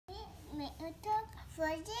a dog for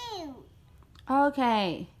you.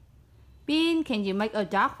 Okay. Bean, can you make a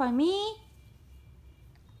dog for me?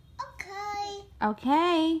 Okay.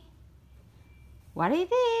 Okay. What is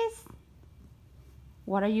this?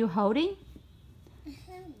 What are you holding?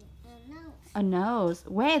 A nose.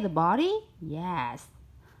 Where is the body? Yes.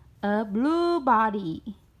 A blue body.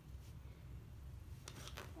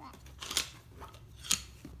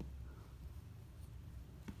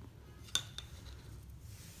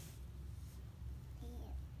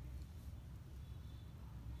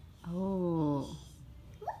 Oh.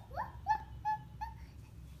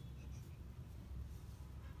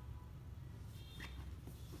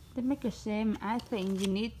 To make the same, I think you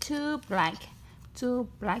need two black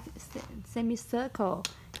semicircle.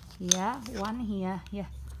 Here, one here,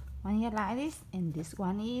 one here like this, and this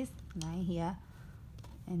one is right here,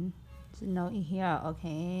 and no in here.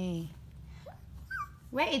 Okay.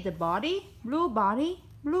 Where is the body? Blue body.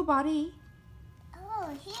 Blue body. Oh,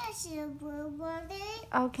 here's the blue body.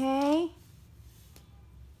 Okay.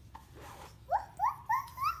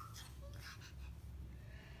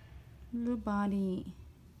 Blue body.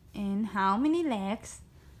 And how many legs?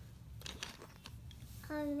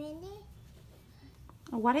 How many?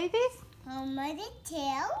 What is this? How many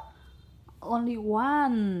tail? Only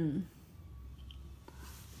one.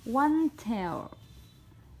 One tail.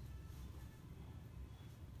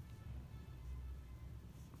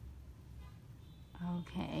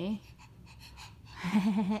 Okay.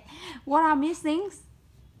 What are missing?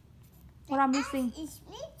 What are missing? It's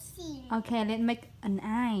missing. Okay, let's make an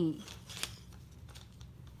eye.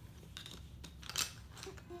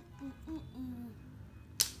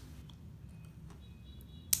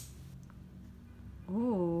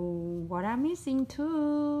 Oh, what are missing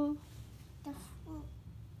too?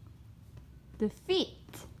 The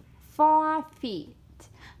feet. 4 feet.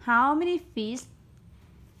 How many feet?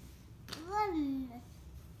 1,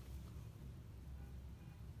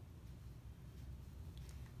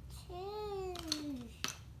 2,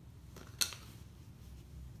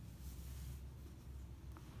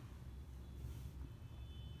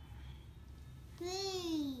 3,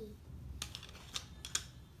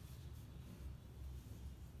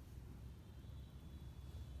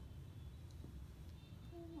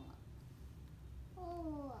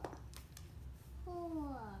 4,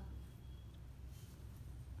 4.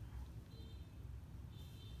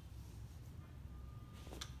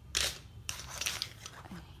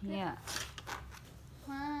 Yeah.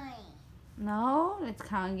 5. No, let's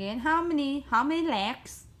count again. How many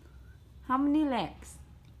legs? How many legs?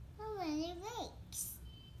 How many legs?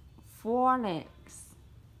 4 legs.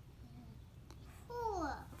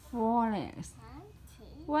 4. 4 legs. 1,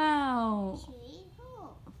 2, Wow. 3, 4.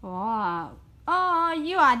 4. Oh,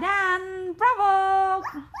 you are done. Bravo.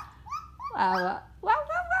 Wow.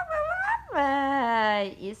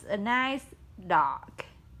 It's a nice dog.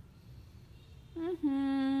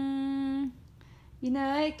 You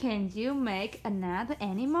know, can you make another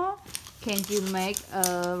animal? Can you make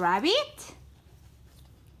a rabbit?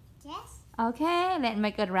 Yes. Okay, let's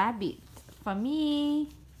make a rabbit. For me,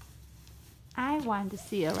 I want to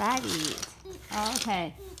see a rabbit.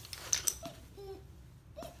 Okay.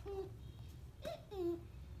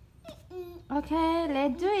 Okay,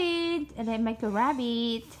 let's do it. Let's make a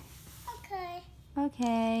rabbit. Okay.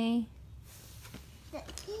 Okay. The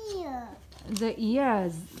ear. The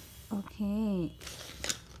ears. Okay.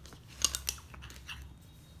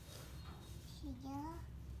 Here.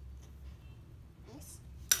 This.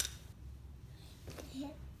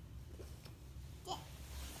 Here.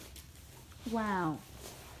 Wow.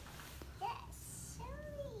 That's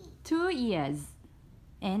silly. 2 ears.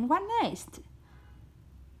 And what next?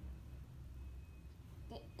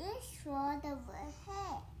 The ears for the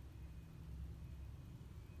head.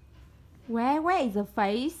 Where is the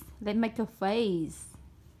face? Let's make a face.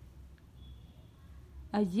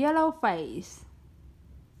 A yellow face.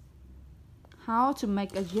 How to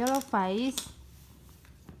make a yellow face?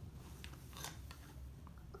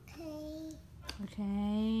 Okay.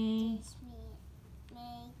 Okay. Teach me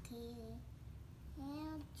making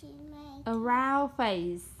how to make A round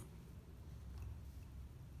face.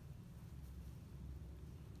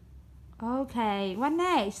 Okay, what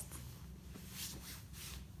next?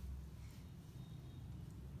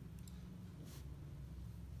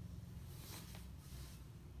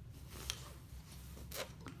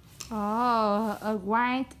 Oh, a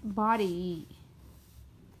white body.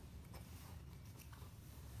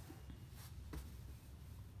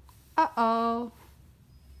 Uh-oh.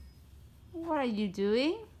 What are you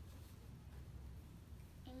doing?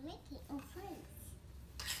 and making a face.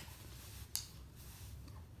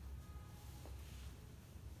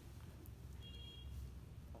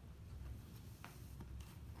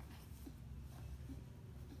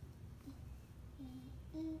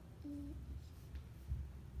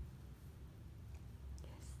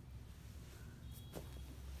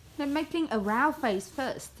 Then making a round face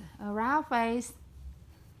first. A round face.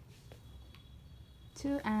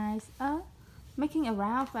 2 eyes. Making a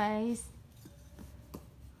round face.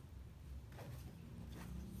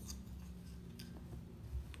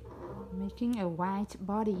 Making a white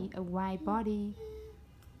body. A white body.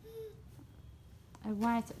 A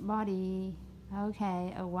white body.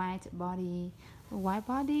 Okay, a white body. A white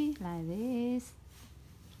body like this.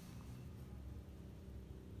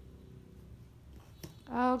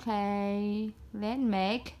 Okay, let's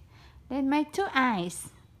make 2 eyes.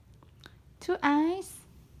 2 eyes.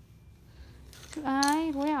 2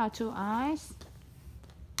 eyes. Where are 2 eyes?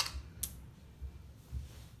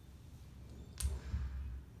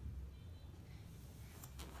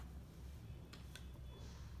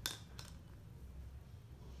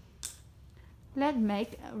 Let's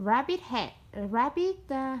make a rabbit head.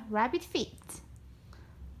 Rabbit feet.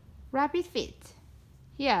 Rabbit feet.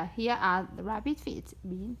 Here are the rabbit feet.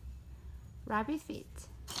 Rabbit feet.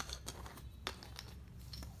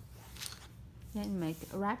 Let's make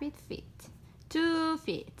rabbit feet. 2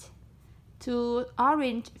 feet. 2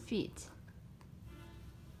 orange feet.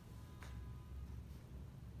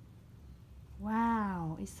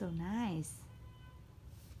 Wow, it's so nice.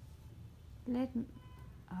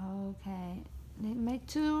 Okay. Let's make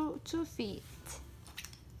 2 feet.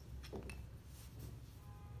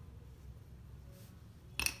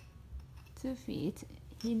 2 feet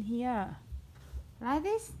in here, like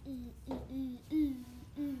this.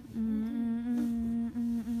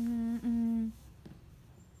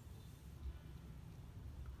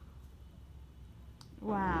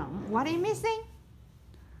 Wow, what is missing?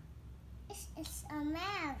 It's a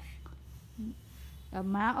mouth. A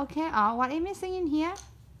mouth, okay. What is missing in here?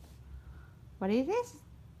 What is this?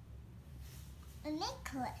 A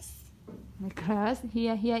necklace. Necklace.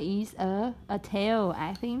 Here is a tail.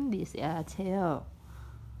 I think this is a tail.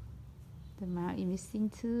 The mouth is missing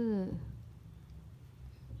too.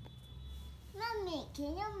 Mommy,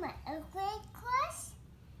 can you make a necklace?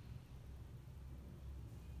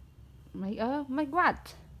 Make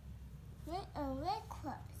what? Make a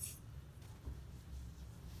necklace.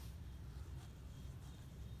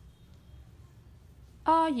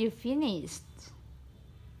 Oh, you finished.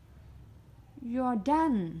 You're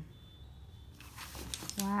done.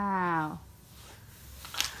 Wow.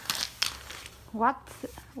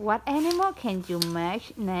 What animal can you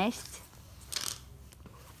make next?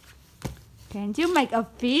 Can you make a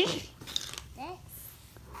fish? Yes.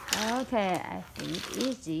 Okay, I think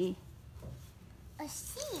easy. A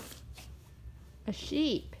sheep. A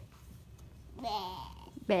sheep.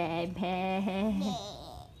 Bear. Bear. Bear.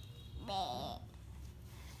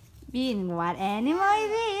 Bean, what animal is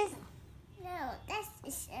this? No, that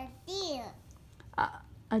is a deer.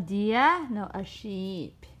 A deer? No, a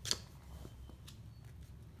sheep.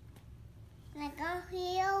 Là con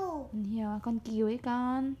hươu. Nhiều con cừu ấy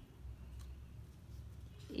con.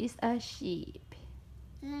 It's a sheep.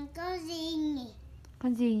 Là con gì nhỉ?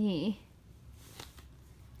 Con gì nhỉ?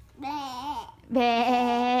 Bear.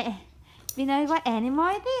 Bear. We know what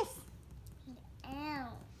animal is this?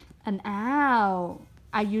 Owl. An owl.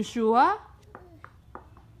 Are you sure?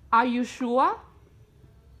 Are you sure?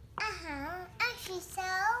 Actually so.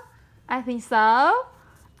 I think so.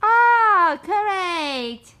 Oh,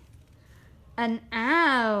 correct. An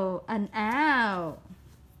owl. An owl.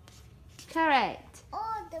 Correct.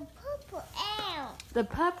 Oh, the purple owl. The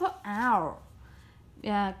purple owl.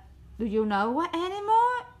 Do you know what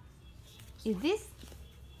animal is this?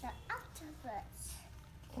 The octopus.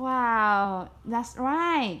 Wow, that's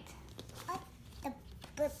right.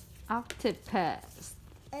 The Octopus.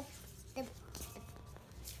 the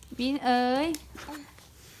Bin ơi.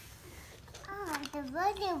 Oh, the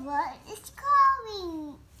bird is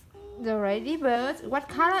calling. The ladybird. What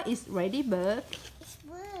color is ladybird? It's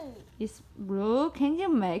blue. It's blue. Can you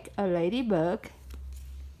make a ladybird?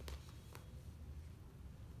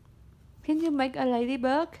 Can you make a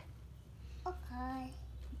ladybird? Okay.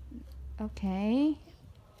 Okay.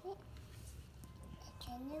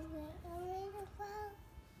 Can you make a ladybird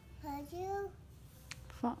for you?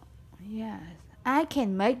 Yes. I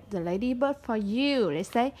can make the ladybird for you. Let's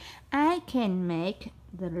say, I can make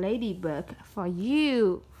the ladybird for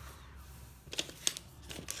you.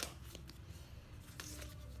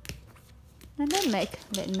 And let's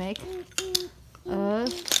make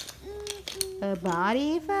a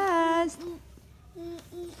body first.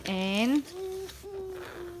 And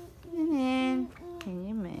then can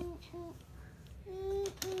you make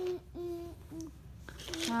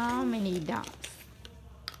how many dots?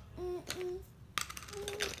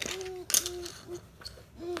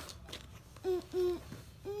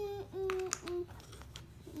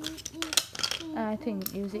 I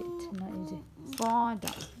think use it. Not use it. 4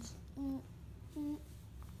 dogs.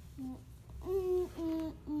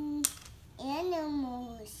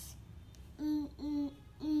 Animals.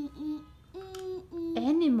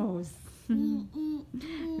 Animals.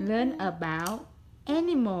 Learn about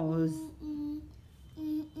animals.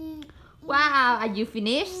 Wow, are you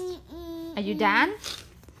finished? Are you done?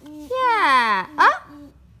 Yeah.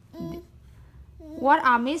 What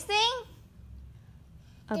are missing?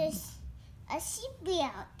 There's a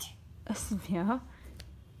seatbelt. A seatbelt?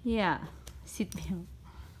 Yeah, seatbelt.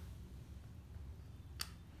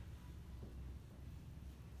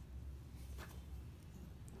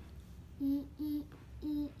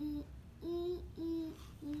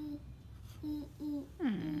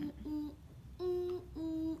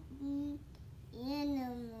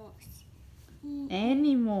 Animals.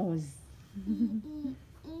 Animals.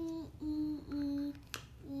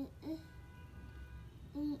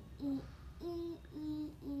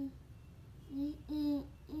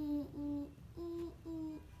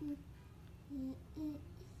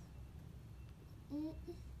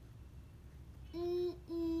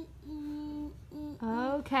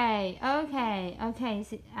 Okay,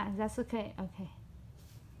 that's okay,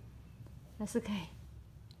 That's okay.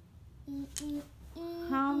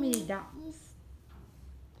 How many dogs?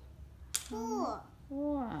 4.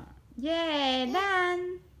 4. Yay,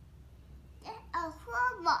 done. There are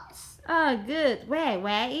 4 balls. Oh, good.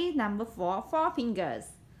 Where is number 4? 4 fingers.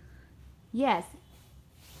 Yes.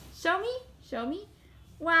 Show me.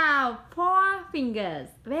 Wow, 4 fingers.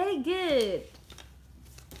 Very good.